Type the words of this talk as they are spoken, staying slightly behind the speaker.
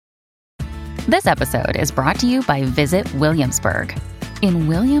This episode is brought to you by Visit Williamsburg. In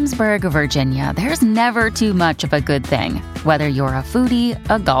Williamsburg, Virginia, there's never too much of a good thing. Whether you're a foodie,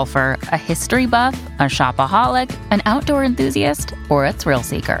 a golfer, a history buff, a shopaholic, an outdoor enthusiast, or a thrill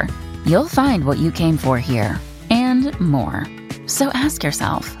seeker, you'll find what you came for here and more. So ask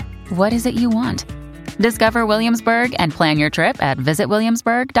yourself, what is it you want? Discover Williamsburg and plan your trip at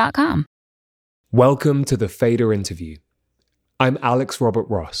visitwilliamsburg.com. Welcome to the Fader Interview. I'm Alex Robert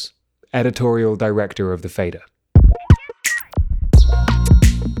Ross, editorial director of The Fader.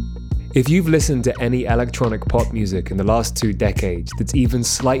 If you've listened to any electronic pop music in the last 2 decades that's even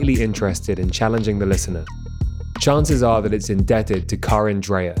slightly interested in challenging the listener, chances are that it's indebted to Karin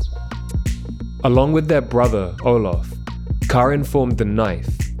Dreijer. Along with their brother, Olof, Karin formed The Knife,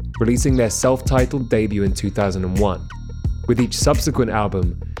 releasing their self-titled debut in 2001, with each subsequent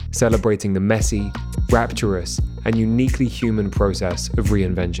album celebrating the messy, rapturous, and uniquely human process of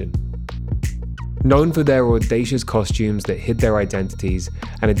reinvention. Known for their audacious costumes that hid their identities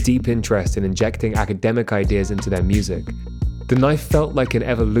and a deep interest in injecting academic ideas into their music, The Knife felt like an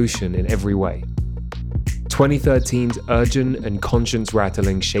evolution in every way. 2013's urgent and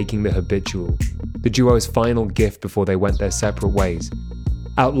conscience-rattling Shaking the Habitual, the duo's final gift before they went their separate ways,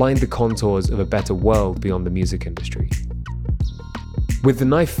 outlined the contours of a better world beyond the music industry. With The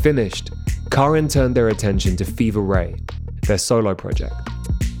Knife finished, Karin turned their attention to Fever Ray, their solo project.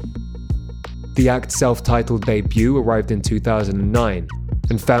 The act's self-titled debut arrived in 2009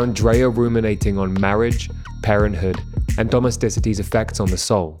 and found Dreijer ruminating on marriage, parenthood, and domesticity's effects on the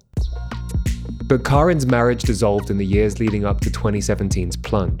soul. But Karin's marriage dissolved in the years leading up to 2017's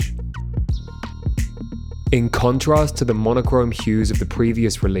Plunge. In contrast to the monochrome hues of the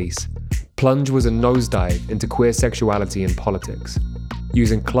previous release, Plunge was a nosedive into queer sexuality and politics,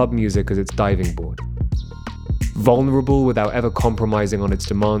 using club music as its diving board. Vulnerable without ever compromising on its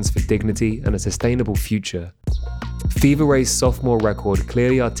demands for dignity and a sustainable future, Fever Ray's sophomore record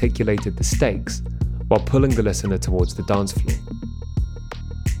clearly articulated the stakes while pulling the listener towards the dance floor.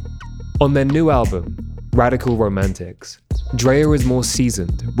 On their new album, Radical Romantics, Dreijer is more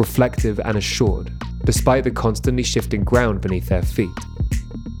seasoned, reflective, and assured, despite the constantly shifting ground beneath their feet.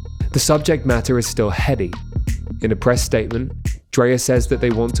 The subject matter is still heady. In a press statement, Dreijer says that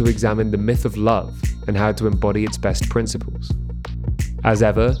they want to examine the myth of love and how to embody its best principles. As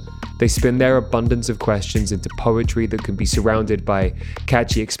ever, they spin their abundance of questions into poetry that can be surrounded by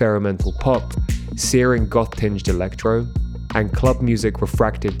catchy experimental pop, searing goth-tinged electro, and club music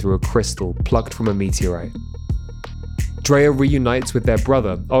refracted through a crystal plucked from a meteorite. Dreijer reunites with their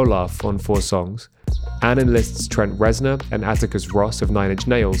brother, Olaf, on 4 songs, and enlists Trent Reznor and Atticus Ross of Nine Inch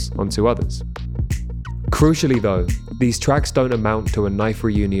Nails on 2 others. Crucially though, these tracks don't amount to a Knife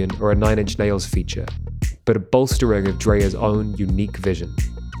reunion or a Nine Inch Nails feature, but a bolstering of Dreijer's own unique vision.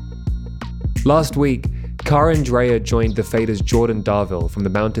 Last week, Karin Dreijer joined The Fader's Jordan Darvill from the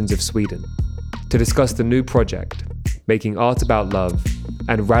mountains of Sweden to discuss the new project, making art about love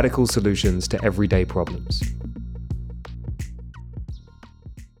and radical solutions to everyday problems.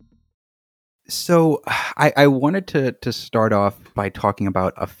 So I wanted to start off by talking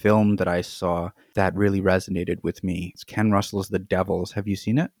about a film that I saw that really resonated with me. It's Ken Russell's The Devils. Have you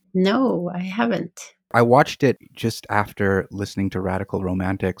seen it? No, I haven't. I watched it just after listening to Radical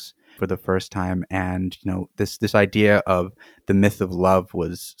Romantics for the first time, and this idea of the myth of love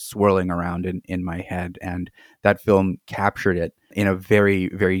was swirling around in my head, and that film captured it in a very,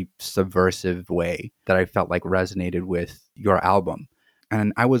 very subversive way that I felt like resonated with your album.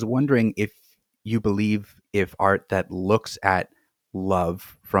 And I was wondering if you believe if art that looks at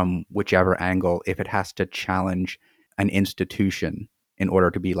love from whichever angle, if it has to challenge an institution in order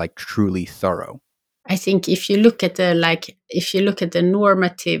to be like truly thorough. I think if you look at the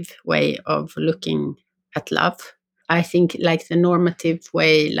normative way of looking at love, I think like the normative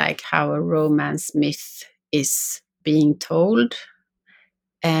way, like how a romance myth is being told.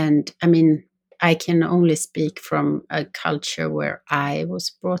 And I mean, I can only speak from a culture where I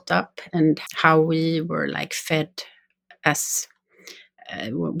was brought up and how we were like fed as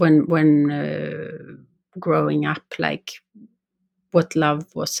when growing up, like what love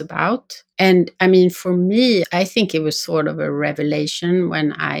was about. And I mean, for me, I think it was sort of a revelation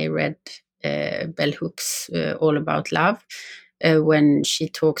when I read Bell Hooks' All About Love, when she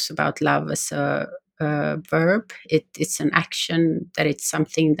talks about love as a verb. It's an action, that it's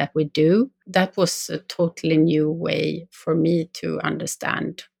something that we do. That was a totally new way for me to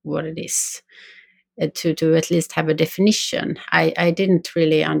understand what it is, to at least have a definition. I didn't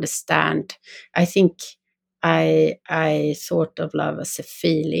really understand. I think I thought of love as a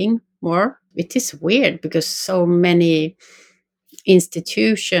feeling more. It is weird because so many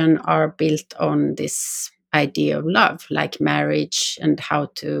institution are built on this idea of love, like marriage and how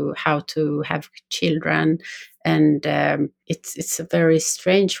to have children, and it's a very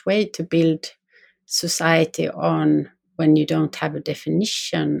strange way to build society on when you don't have a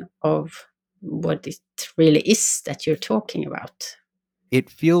definition of what it really is that you're talking about. It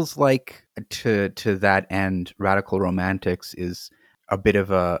feels like to that end, Radical Romantics is a bit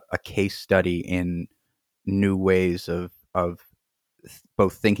of a case study in new ways of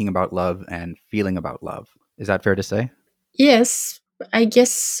both thinking about love and feeling about love. Is that fair to say? Yes, I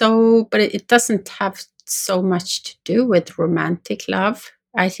guess so, but it doesn't have so much to do with romantic love,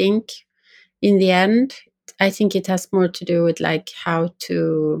 I think. In the end, I think it has more to do with like how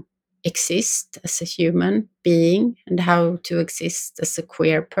to exist as a human being and how to exist as a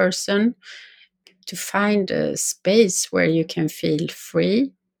queer person, to find a space where you can feel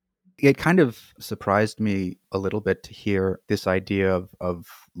free. It kind of surprised me a little bit to hear this idea of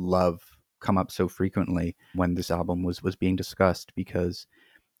love come up so frequently when this album was being discussed, because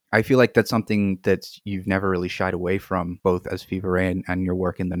I feel like that's something that you've never really shied away from, both as Fever Ray and your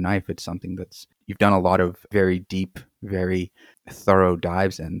work in The Knife. It's something that's you've done a lot of very deep, very thorough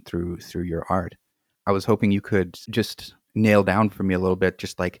dives in through your art. I was hoping you could just nail down for me a little bit,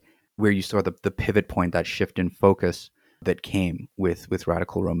 just like where you saw the pivot point, that shift in focus that came with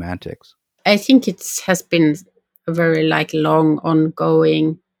Radical Romantics. I think it has been a very like long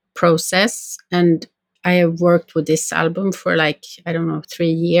ongoing process, and I have worked with this album for like, I don't know, 3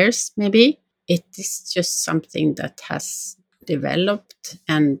 years maybe. It is just something that has developed,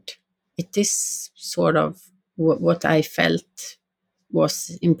 and it is sort of what I felt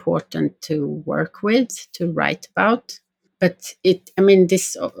was important to work with, to write about. But I mean,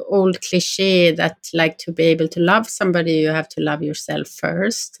 this old cliche that like to be able to love somebody, you have to love yourself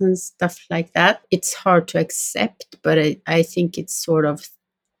first and stuff like that. It's hard to accept, but I think it's sort of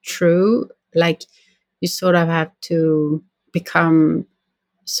true. Like you sort of have to become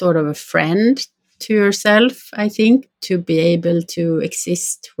sort of a friend to yourself, I think, to be able to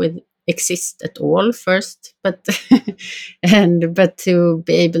exist at all first, but but to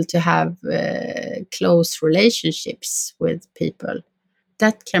be able to have close relationships with people,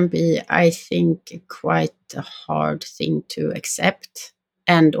 that can be, I think, quite a hard thing to accept.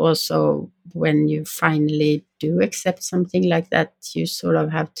 And also when you finally do accept something like that, you sort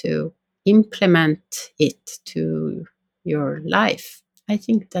of have to implement it to your life. I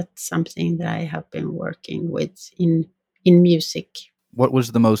think that's something that I have been working with in music. What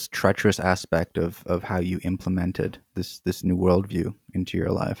was the most treacherous aspect of how you implemented this new worldview into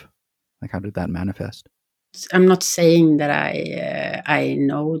your life? Like, how did that manifest? I'm not saying that I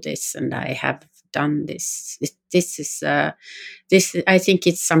know this and I have done this. This is this. I think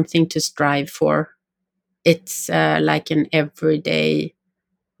it's something to strive for. It's like an everyday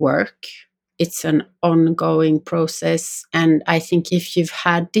work. It's an ongoing process, and I think if you've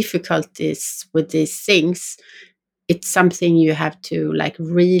had difficulties with these things, it's something you have to like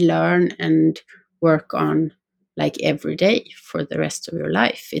relearn and work on like every day for the rest of your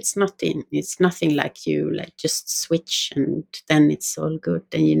life. It's nothing like you like just switch and then it's all good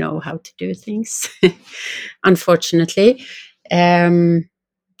and you know how to do things. Unfortunately, um,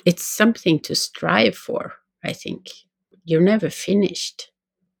 it's something to strive for, I think. You're never finished.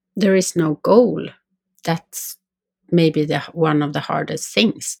 There is no goal. That's maybe the one of the hardest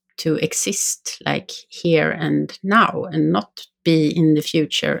things, to exist like here and now and not be in the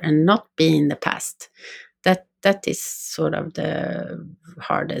future and not be in the past. That is sort of the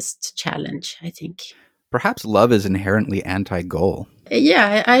hardest challenge, I think. Perhaps love is inherently anti-goal.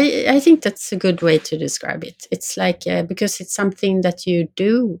 Yeah, I think that's a good way to describe it. It's like because it's something that you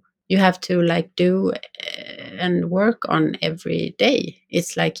do, you have to like do and work on every day.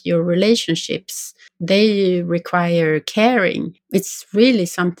 It's like your relationships, they require caring. It's really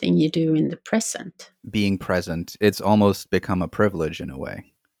something you do in the present. Being present, it's almost become a privilege in a way,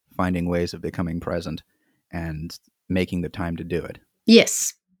 finding ways of becoming present and making the time to do it.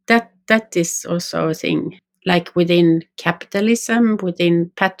 Yes, that is also a thing. Like within capitalism,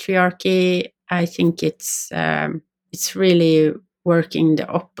 within patriarchy, I think it's really working the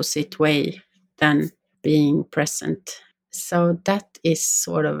opposite way than being present. So that is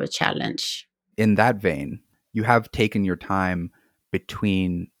sort of a challenge. In that vein, you have taken your time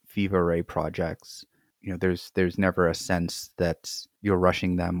between Fever Ray projects. You know, there's never a sense that you're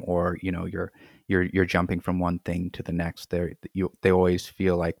rushing them, or you know you're jumping from one thing to the next. They always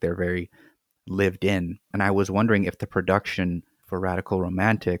feel like they're very lived in. And I was wondering if the production for Radical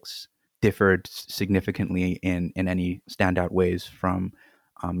Romantics differed significantly in any standout ways from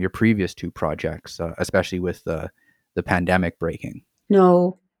your previous two projects, especially with the pandemic breaking?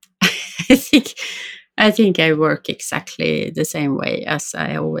 No, I think I work exactly the same way as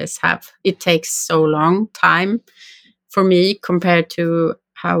I always have. It takes so long time for me compared to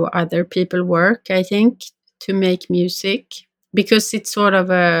how other people work, I think, to make music, because it's sort of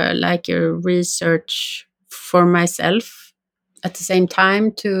like a research for myself at the same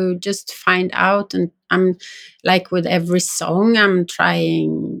time to just find out. And I'm like, with every song, I'm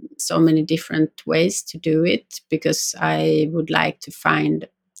trying so many different ways to do it, because I would like to find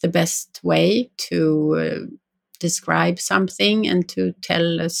the best way to describe something and to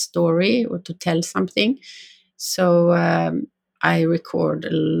tell a story or to tell something. So I record a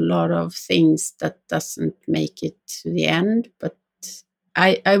lot of things that doesn't make it to the end. But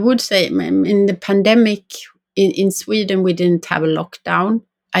I would say in the pandemic in Sweden, we didn't have a lockdown.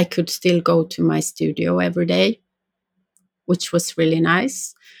 I could still go to my studio every day, which was really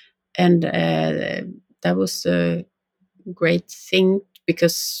nice. And that was a great thing,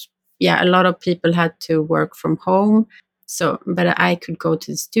 because, yeah, a lot of people had to work from home. So, but I could go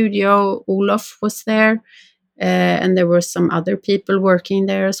to the studio. Olof was there. And there were some other people working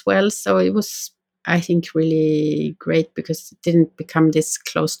there as well. So it was, I think, really great, because it didn't become this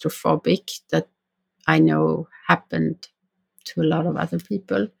claustrophobic that I know happened to a lot of other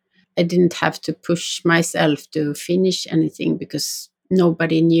people. I didn't have to push myself to finish anything, because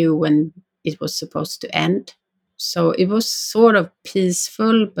nobody knew when it was supposed to end. So it was sort of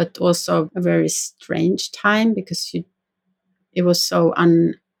peaceful, but also a very strange time, because it was so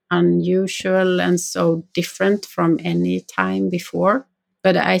unusual and so different from any time before.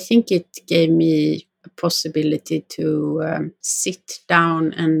 But I think it gave me a possibility to sit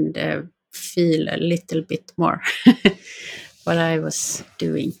down and feel a little bit more what I was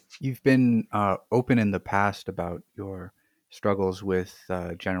doing. You've been open in the past about your struggles with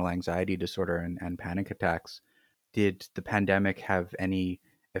general anxiety disorder and panic attacks. Did the pandemic have any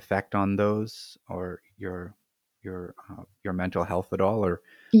effect on those, or your mental health at all? Or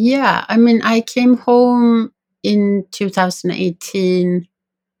Yeah, I mean, I came home in 2018.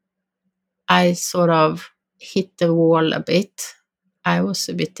 I sort of hit the wall a bit. I was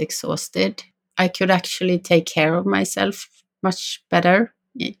a bit exhausted. I could actually take care of myself much better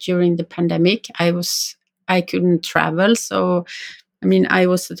during the pandemic. I couldn't travel, so I mean, I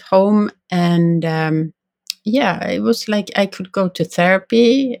was at home, and yeah, it was like I could go to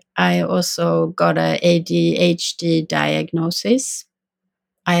therapy. I also got a ADHD diagnosis.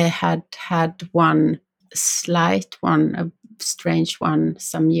 I had one slight one, a strange one,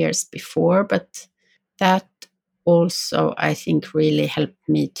 some years before, but that also, I think, really helped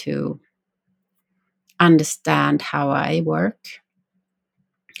me to understand how I work,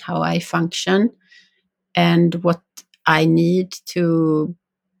 how I function, and what I need to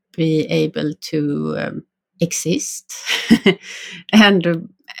be able to exist. and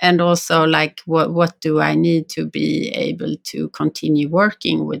and also, like, what do I need to be able to continue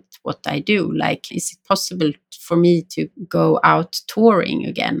working with what I do? Like, is it possible for me to go out touring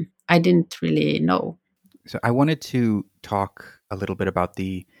again? I didn't really know. so I wanted to talk a little bit about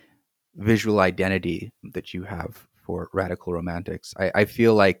the visual identity that you have for Radical Romantics. I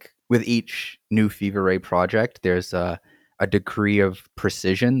feel like with each new Fever Ray project, there's a degree of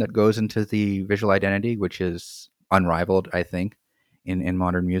precision that goes into the visual identity, which is unrivaled, I think, in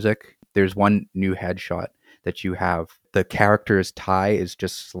modern music. There's one new headshot that you have. The character's tie is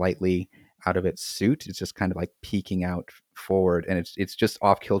just slightly out of its suit. It's just kind of like peeking out forward, and it's just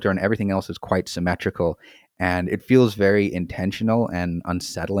off kilter, and everything else is quite symmetrical. And it feels very intentional and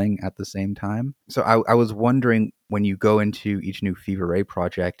unsettling at the same time. So I was wondering, when you go into each new Fever Ray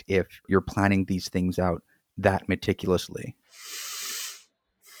project, if you're planning these things out that meticulously.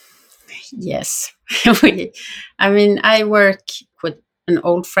 Yes. I mean, I work with an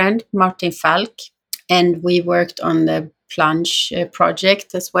old friend, Martin Falk, and we worked on the Plunge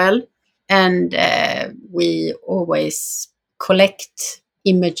project as well. And we always collect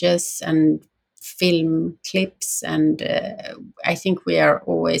images and film clips. And I think we are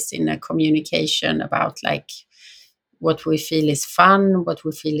always in a communication about, like, what we feel is fun, what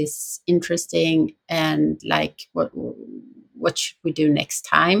we feel is interesting, and like what should we do next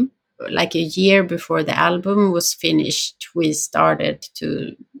time. Like a year before the album was finished, we started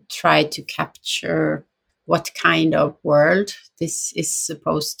to try to capture what kind of world this is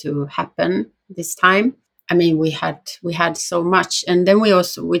supposed to happen this time. I mean, we had so much, and then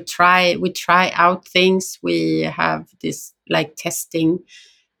we try out things. We have this, like, testing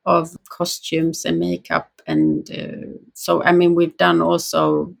of costumes and makeup, and so, I mean, we've done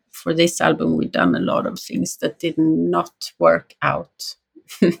also for this album, we've done a lot of things that did not work out.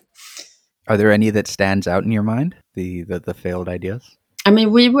 Are there any that stands out in your mind, the failed ideas? I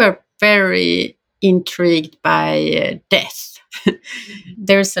mean, we were very intrigued by death.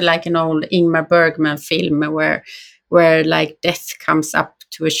 There's like an old Ingmar Bergman film where like death comes up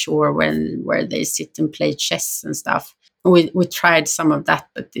to a shore where they sit and play chess and stuff. We tried some of that,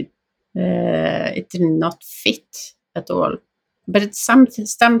 but it did not fit at all. But it's some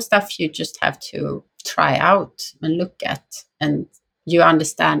stuff you just have to try out and look at, and you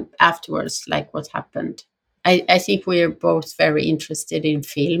understand afterwards like what happened. I think we are both very interested in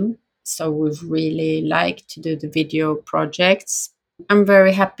film, so we really like to do the video projects. I'm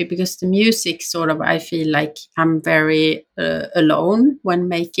very happy because the music sort of, I feel like I'm very alone when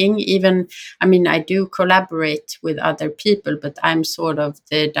making. Even, I mean, I do collaborate with other people, but I'm sort of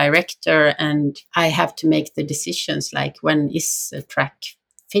the director and I have to make the decisions like when is a track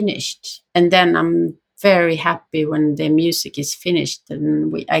finished. And then I'm very happy when the music is finished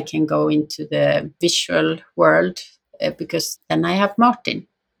and I can go into the visual world because then I have Martin.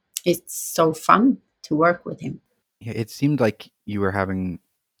 It's so fun to work with him. Yeah, it seemed like you were having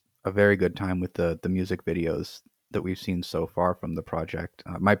a very good time with the music videos that we've seen so far from the project.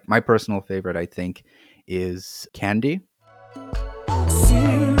 My personal favorite, I think, is Candy.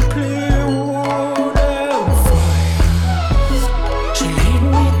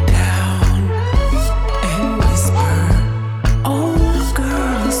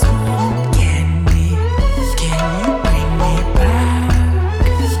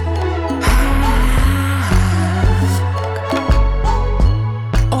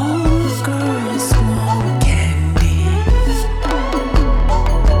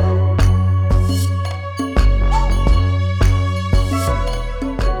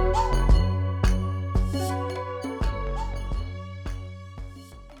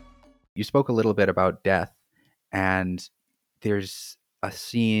 You spoke a little bit about death, and there's a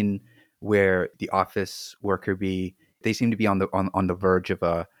scene where the office worker bee, they seem to be on the verge of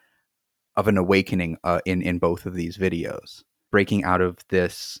an awakening in both of these videos, breaking out of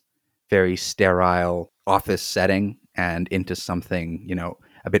this very sterile office setting and into something,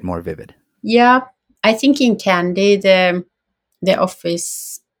 a bit more vivid. Yeah, I think in Candy, the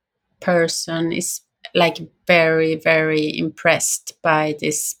office person is like very, very impressed by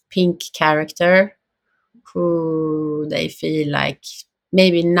this pink character who they feel like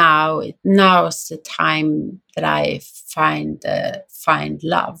maybe now's the time that I find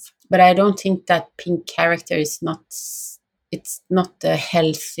love. But I don't think that pink character it's not a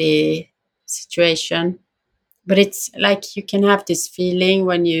healthy situation. But it's like you can have this feeling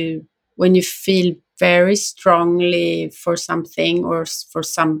when you feel very strongly for something or for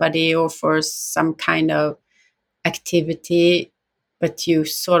somebody or for some kind of activity, but you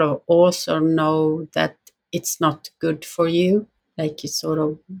sort of also know that it's not good for you. Like you sort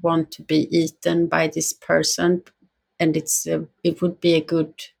of want to be eaten by this person, and it would be a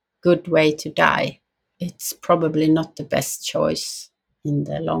good way to die. It's probably not the best choice in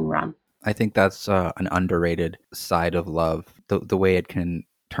the long run. I think that's an underrated side of love, the way it can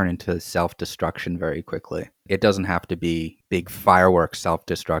turn into self-destruction very quickly. It doesn't have to be big fireworks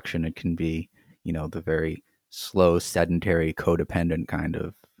self-destruction. It can be, the very slow, sedentary, codependent kind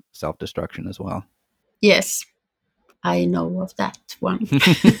of self-destruction as well. Yes, I know of that one.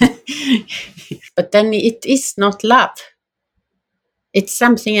 But then it is not love. It's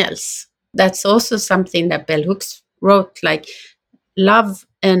something else. That's also something that Bell Hooks wrote, like love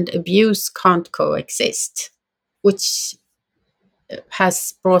and abuse can't coexist, which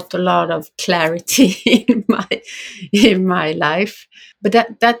has brought a lot of clarity in my life.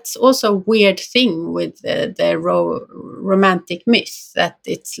 But that's also a weird thing with the romantic myth, that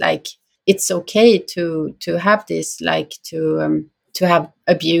it's like it's okay to have this, like to have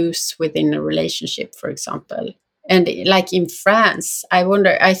abuse within a relationship, for example. And like in France,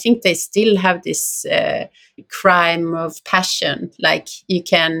 I think they still have this crime of passion. Like you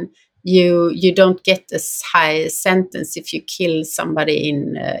don't get as high a sentence if you kill somebody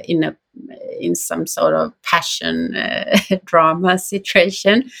in some sort of passion drama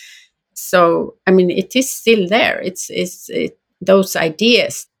situation. So I mean, it is still there. It's those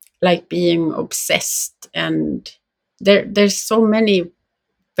ideas, like being obsessed, and there's so many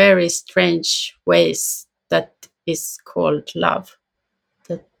very strange ways that is called love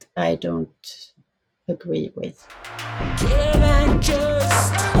that I don't agree with. Can I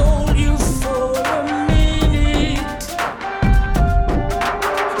just hold you for a minute?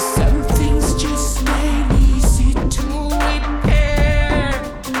 Some things just ain't easy to repair.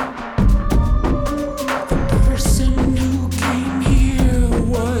 The person who came here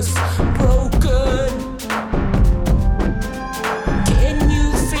was broken. Can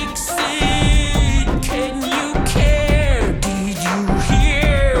you fix it?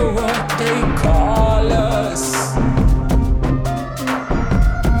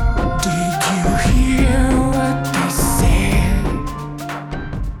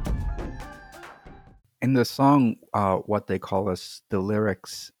 the song, What They Call Us, the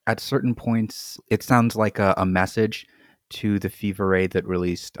lyrics, at certain points, it sounds like a message to the Fever Ray that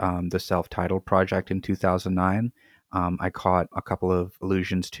released the self-titled project in 2009. I caught a couple of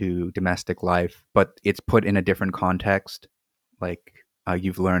allusions to domestic life, but it's put in a different context. Like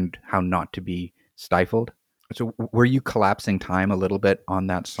you've learned how not to be stifled. So were you collapsing time a little bit on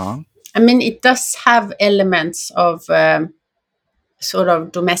that song? I mean, it does have elements of sort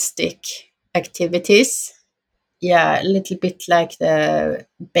of domestic activities. Yeah, a little bit like the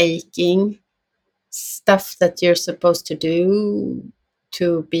baking stuff that you're supposed to do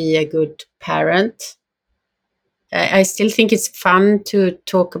to be a good parent. I still think it's fun to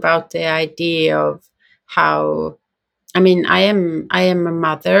talk about the idea of how, I mean, I am a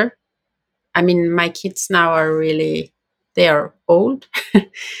mother. I mean, my kids now are really, they are old.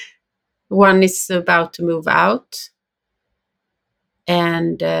 One is about to move out,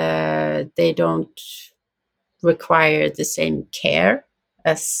 and they don't require the same care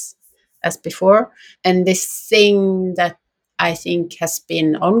as before. And this thing that I think has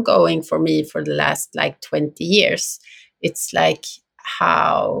been ongoing for me for the last like 20 years, it's like,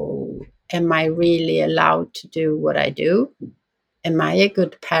 how am I really allowed to do what I do? Am I a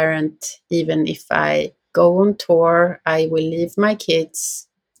good parent even if I go on tour? I will leave my kids.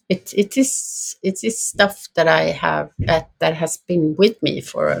 It is stuff that I have that has been with me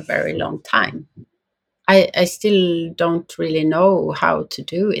for a very long time. I still don't really know how to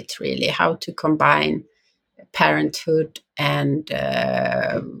do it, really, how to combine parenthood and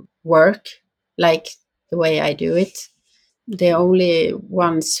work like the way I do it. The only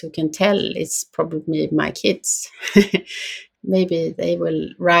ones who can tell is probably my kids. Maybe they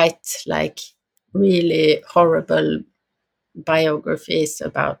will write like really horrible biographies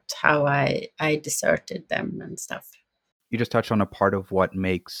about how I deserted them and stuff. You just touched on a part of what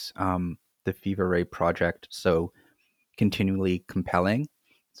makes the Fever Ray project so continually compelling.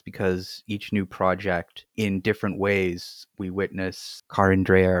 It's because each new project, in different ways, we witness Karin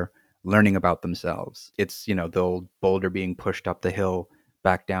Dreyer learning about themselves. It's, you know, the old boulder being pushed up the hill,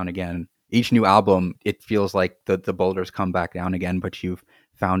 back down again. Each new album, it feels like the boulders come back down again, but you've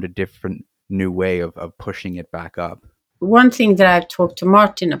found a different new way of pushing it back up. One thing that I've talked to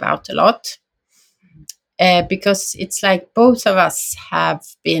Martin about a lot, because it's like both of us have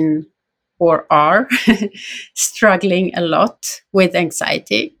been or are struggling a lot with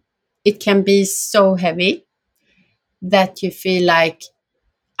anxiety. It can be so heavy that you feel like,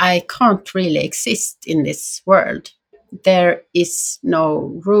 I can't really exist in this world. There is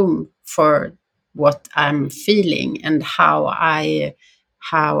no room for what I'm feeling and how I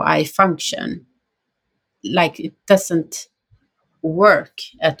function. Like, it doesn't work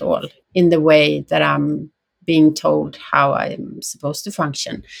at all in the way that I'm being told how I'm supposed to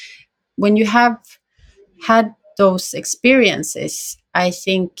function. When you have had those experiences, I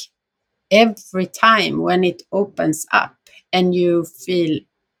think every time when it opens up and you feel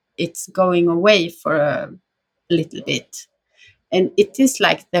it's going away for a little bit, and it is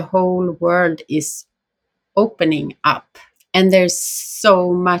like the whole world is opening up, and there's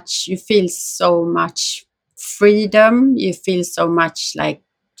so much, you feel so much freedom, you feel so much like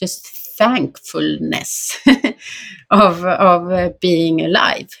just thankfulness of being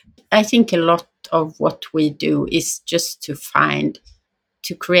alive. I think a lot of what we do is just to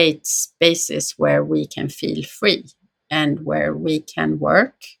create spaces where we can feel free and where we can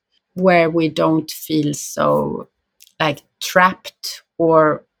work, where we don't feel so like trapped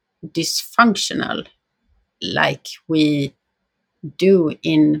or dysfunctional like we do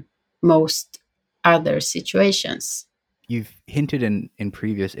in most other situations. You've hinted in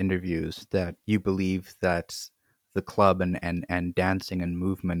previous interviews that you believe that the club and dancing and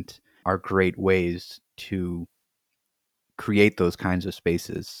movement are great ways to create those kinds of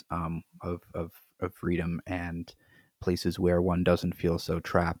spaces of freedom and places where one doesn't feel so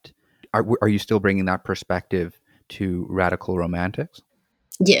trapped. Are you still bringing that perspective to Radical Romantics?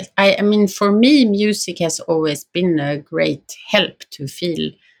 Yes, I mean, for me, music has always been a great help to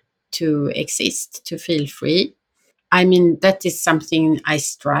exist, to feel free. I mean, that is something I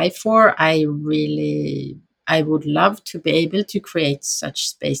strive for. I would love to be able to create such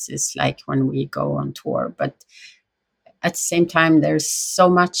spaces like when we go on tour. But at the same time, there's so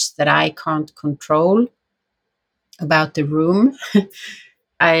much that I can't control about the room.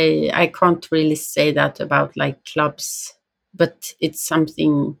 I can't really say that about like clubs, but it's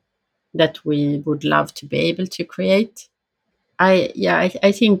something that we would love to be able to create.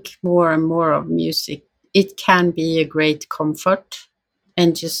 I think more and more of music, it can be a great comfort,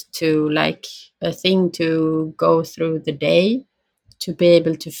 and just to like a thing to go through the day, to be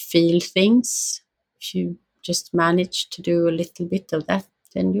able to feel things, If you just manage to do a little bit of that,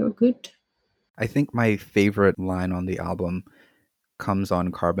 then you're good. I think my favorite line on the album comes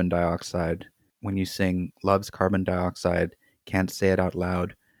on Carbon Dioxide when you sing, "Love's carbon dioxide, can't say it out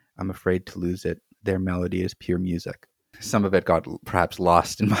loud. I'm afraid to lose it. Their melody is pure music." Some of it got perhaps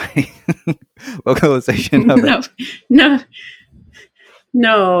lost in my vocalization of it. No,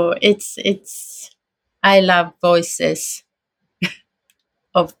 no. It's. I love voices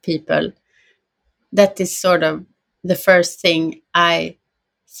of people. That is sort of the first thing I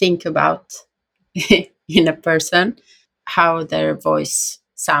think about in a person, how their voice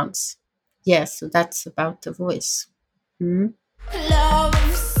sounds. Yeah, so that's about the voice. Mm.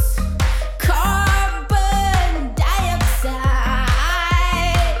 Love's carbon dioxide.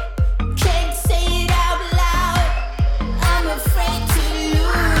 Can't say it out loud. I'm afraid to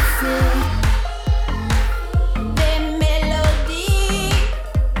lose it. Their melody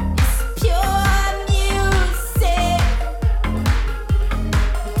is pure music.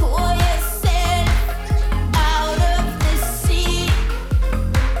 Pour yourself out of the sea.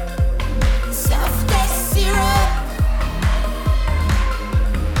 Soft as syrup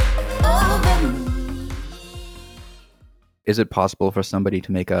over me. Is it possible for somebody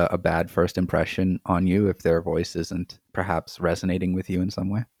to make a bad first impression on you if their voice isn't perhaps resonating with you in some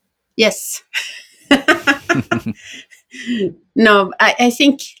way? Yes. No, I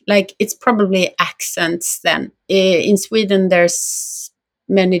think like it's probably accents then. In Sweden, there's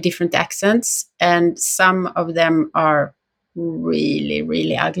many different accents, and some of them are really,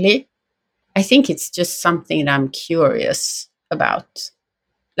 really ugly. I think it's just something that I'm curious about.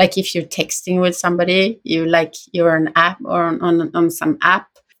 Like if you're texting with somebody, you're an app or on some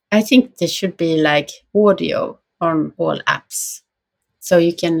app. I think there should be like audio on all apps, so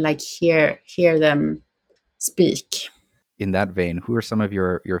you can like hear them speak. In that vein, who are some of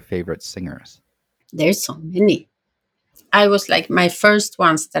your favorite singers? There's so many. I was like my first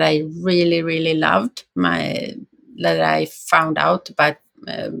ones that I really, really loved, that I found out about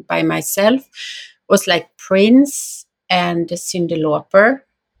by myself, was like Prince and Cyndi Lauper.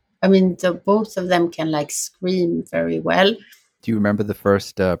 I mean, both of them can like scream very well. Do you remember the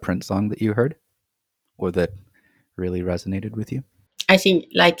first Prince song that you heard or that really resonated with you? I think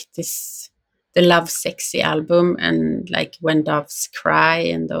like the Love Sexy album and like When Doves Cry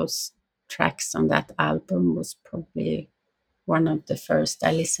and those tracks on that album was probably one of the first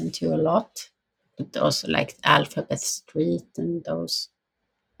I listened to a lot. But also like Alphabet Street and those.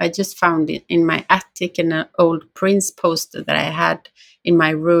 I just found it in my attic an old Prince poster that I had in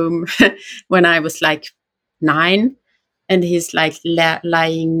my room when I was like 9, and he's like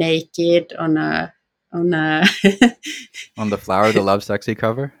lying naked on a On the Flower, the Love Sexy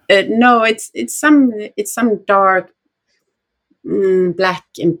cover? no, it's some dark black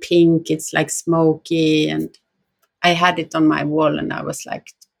and pink. It's like smoky, and I had it on my wall, and I was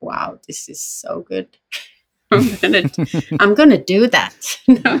like, "Wow, this is so good." I'm gonna do that.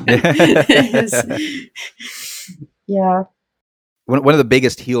 Yeah. One of the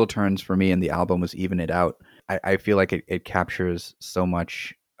biggest heel turns for me in the album was Even It Out. I feel like it captures so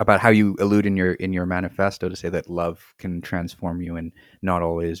much about how you allude in your manifesto to say that love can transform you in not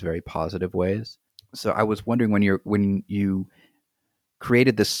always very positive ways. So I was wondering when you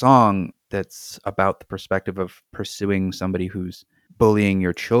created this song that's about the perspective of pursuing somebody who's bullying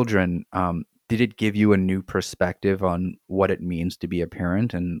your children, did it give you a new perspective on what it means to be a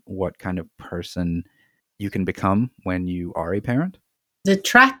parent and what kind of person you can become when you are a parent? The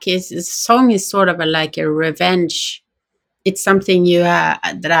song is sort of like a revenge. It's something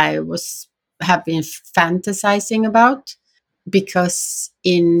that I have been fantasizing about, because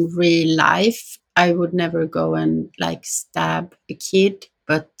in real life I would never go and like stab a kid,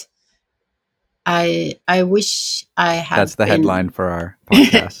 but I wish I had. That's the been... headline for our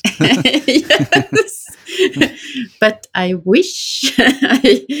podcast. Yes. But I wish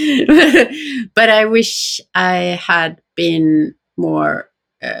but I wish I had been more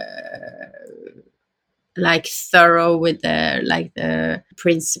like thorough with the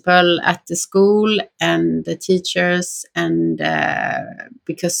principal at the school and the teachers, and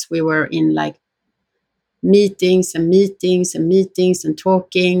because we were in like meetings and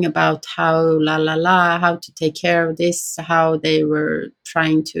talking about how how to take care of this, how they were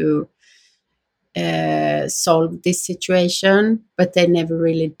trying to solve this situation, but they never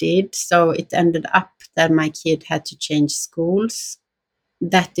really did. So it ended up that my kid had to change schools.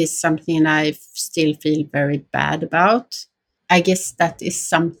 That is something I still feel very bad about. I guess that is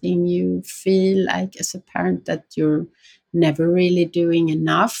something you feel like as a parent, that you're never really doing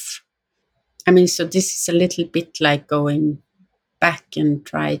enough. I mean, so this is a little bit like going back and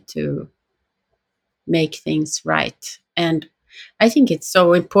try to make things right. And I think it's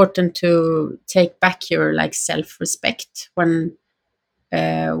so important to take back your like self-respect when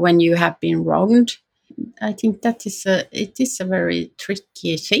you have been wronged. I think it is a very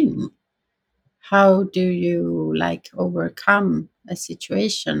tricky thing. How do you like overcome a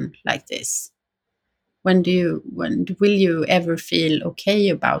situation like this? When will you ever feel okay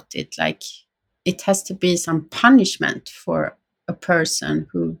about it? Like, it has to be some punishment for a person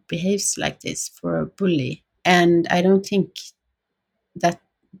who behaves like this, for a bully. And I don't think that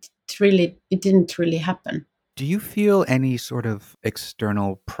it didn't really happen. Do you feel any sort of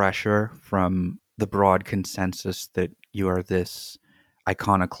external pressure from the broad consensus that you are this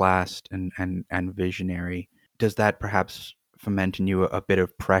iconoclast and visionary? Does that perhaps foment in you a bit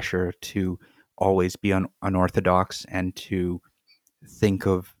of pressure to always be unorthodox and to think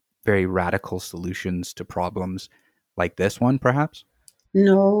of very radical solutions to problems like this one, perhaps?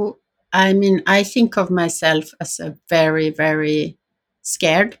 No, I mean, I think of myself as a very, very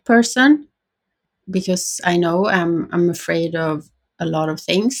scared person, because I know I'm afraid of a lot of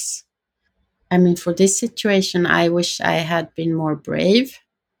things. I mean, for this situation, I wish I had been more brave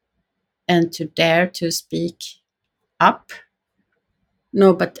and to dare to speak up.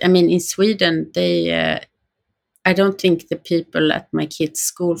 No, but I mean, in Sweden, I don't think the people at my kids'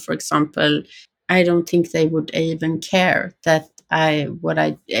 school, for example, I don't think they would even care that I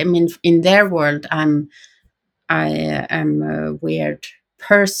mean, in their world, I am a weird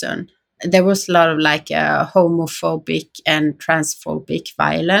person. There was a lot of like homophobic and transphobic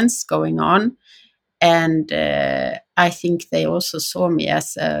violence going on. And I think they also saw me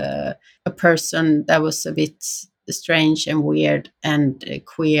as a person that was a bit strange and weird and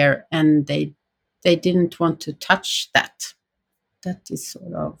queer, and they didn't want to touch that. That is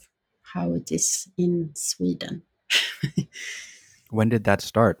sort of how it is in Sweden. When did that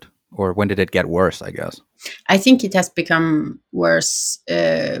start? Or when did it get worse, I guess? I think it has become worse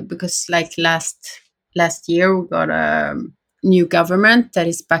because like last year we got a new government that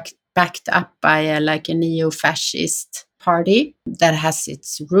is backed up by like a neo-fascist party that has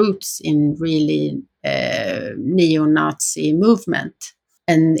its roots in really neo-Nazi movement.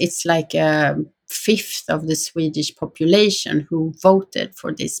 And it's like a fifth of the Swedish population who voted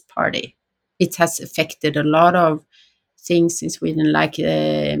for this party. It has affected a lot of things in Sweden, like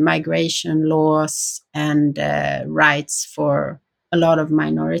migration laws and rights for a lot of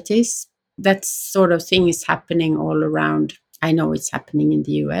minorities. That sort of thing is happening all around. I know it's happening in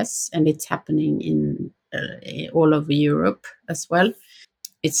the US, and it's happening in all over Europe as well.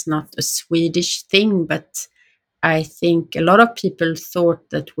 It's not a Swedish thing, but I think a lot of people thought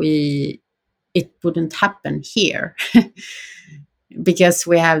that it wouldn't happen here because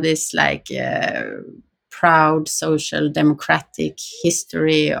we have this like proud social democratic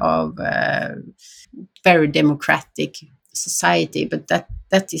history of very democratic society. But that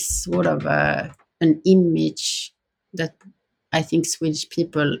is sort of an image that I think Swedish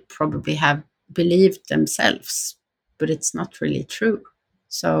people probably have believed themselves, but it's not really true.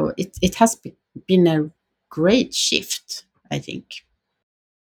 So it has been a great shift, I think.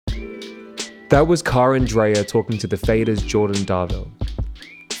 That was Karin Dreijer talking to The Faders' Jordan Darville.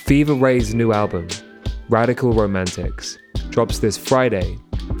 Fever Ray's new album, Radical Romantics, drops this Friday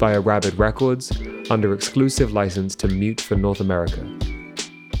via Rabid Records under exclusive license to Mute for North America.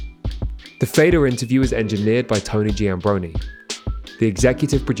 The Fader interview is engineered by Tony Giambroni. The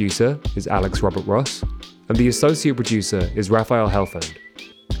executive producer is Alex Robert Ross, and the associate producer is Raphael Helfand.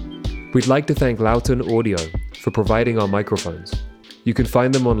 We'd like to thank Lauten Audio for providing our microphones. You can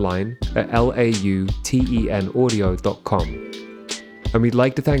find them online at lautenaudio.com. And we'd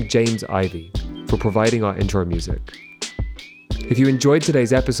like to thank James Ivy for providing our intro music. If you enjoyed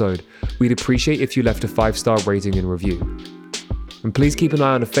today's episode, we'd appreciate if you left a 5-star rating and review. And please keep an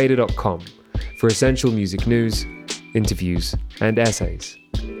eye on afader.com for essential music news, interviews, and essays.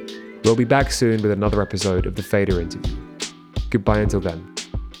 We'll be back soon with another episode of The Fader Interview. Goodbye until then.